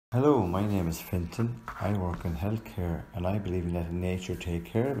Hello, my name is Fintan. I work in healthcare and I believe in letting nature take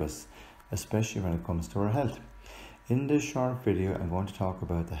care of us, especially when it comes to our health. In this short video, I'm going to talk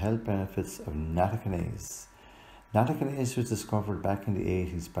about the health benefits of nattokinase. Nattokinase was discovered back in the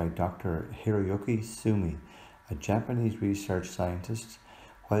 80s by Dr Hiroyuki Sumi, a Japanese research scientist,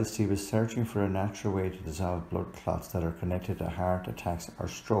 whilst he was searching for a natural way to dissolve blood clots that are connected to heart attacks or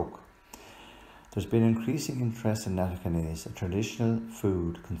stroke. There's been increasing interest in nattokinase, a traditional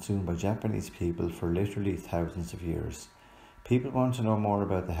food consumed by Japanese people for literally thousands of years. People want to know more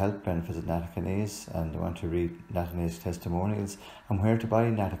about the health benefits of nattokinase and they want to read nattokinase testimonials and where to buy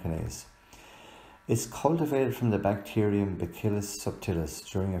nattokinase. It's cultivated from the bacterium Bacillus subtilis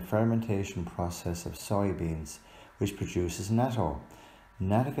during a fermentation process of soybeans, which produces natto.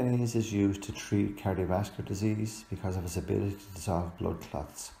 Nattokinase is used to treat cardiovascular disease because of its ability to dissolve blood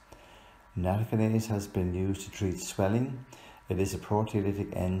clots. Nattokinase has been used to treat swelling. It is a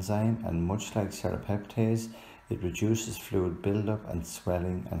proteolytic enzyme and much like Serrapeptase, it reduces fluid buildup and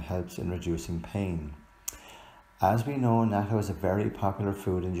swelling and helps in reducing pain. As we know, natto is a very popular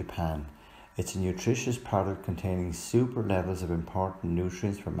food in Japan. It's a nutritious product containing super levels of important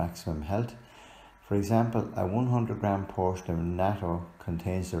nutrients for maximum health. For example, a 100 gram portion of natto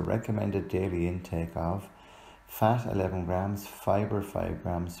contains the recommended daily intake of fat 11 grams, fibre 5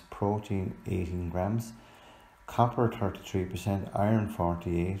 grams, protein 18 grams, copper 33%, iron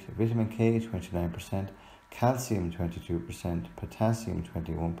 48%, vitamin K 29%, calcium 22%, potassium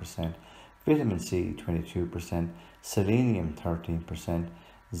 21%, vitamin C 22%, selenium 13%,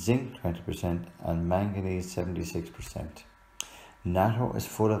 zinc 20%, and manganese 76%. Natto is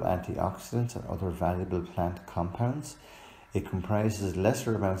full of antioxidants and other valuable plant compounds. It comprises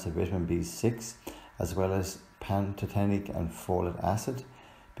lesser amounts of vitamin B6 as well as pantothenic and folic acid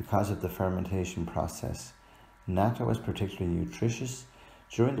because of the fermentation process. Natto is particularly nutritious.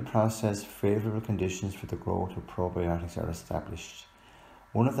 During the process, favourable conditions for the growth of probiotics are established.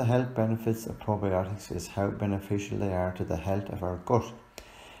 One of the health benefits of probiotics is how beneficial they are to the health of our gut.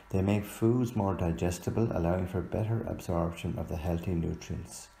 They make foods more digestible, allowing for better absorption of the healthy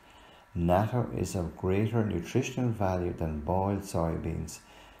nutrients. Natto is of greater nutritional value than boiled soybeans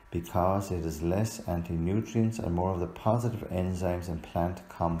because it is less anti-nutrients and more of the positive enzymes and plant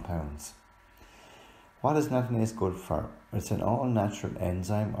compounds. What is nattokinase good for? It's an all-natural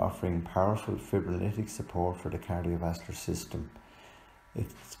enzyme offering powerful fibrinolytic support for the cardiovascular system.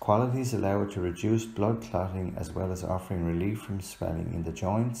 Its qualities allow it to reduce blood clotting as well as offering relief from swelling in the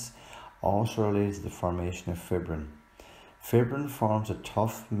joints, also related to the formation of fibrin. Fibrin forms a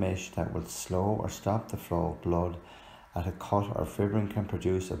tough mesh that will slow or stop the flow of blood at a cut, or fibrin can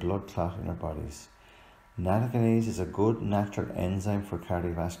produce a blood clot in our bodies. Nattokinase is a good natural enzyme for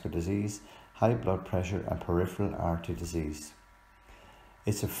cardiovascular disease, high blood pressure and peripheral artery disease.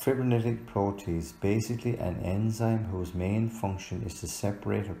 It's a fibrinolytic protease, basically an enzyme whose main function is to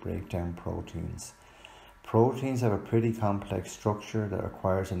separate or break down proteins. Proteins have a pretty complex structure that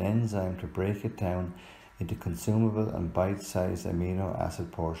requires an enzyme to break it down into consumable and bite-sized amino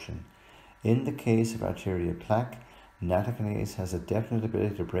acid portion. In the case of arterial plaque, nattokinase has a definite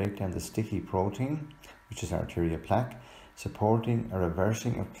ability to break down the sticky protein, which is arterial plaque, supporting a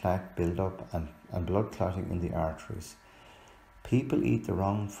reversing of plaque buildup and blood clotting in the arteries. People eat the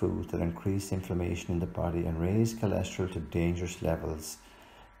wrong foods that increase inflammation in the body and raise cholesterol to dangerous levels.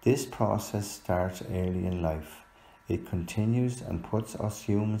 This process starts early in life. It continues and puts us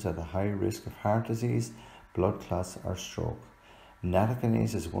humans at a high risk of heart disease, blood clots or stroke.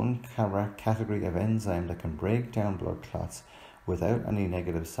 Nattokinase is one category of enzyme that can break down blood clots without any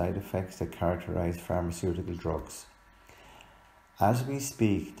negative side effects that characterize pharmaceutical drugs. As we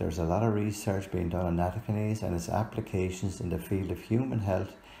speak, there's a lot of research being done on nattokinase and its applications in the field of human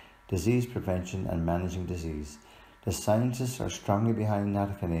health, disease prevention and managing disease. The scientists are strongly behind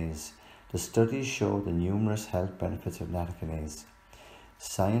nattokinase. The studies show the numerous health benefits of nattokinase.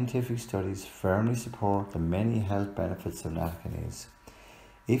 Scientific studies firmly support the many health benefits of nattokinase.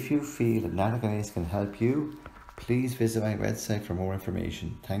 If you feel that nattokinase can help you, please visit my website for more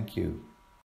information. Thank you.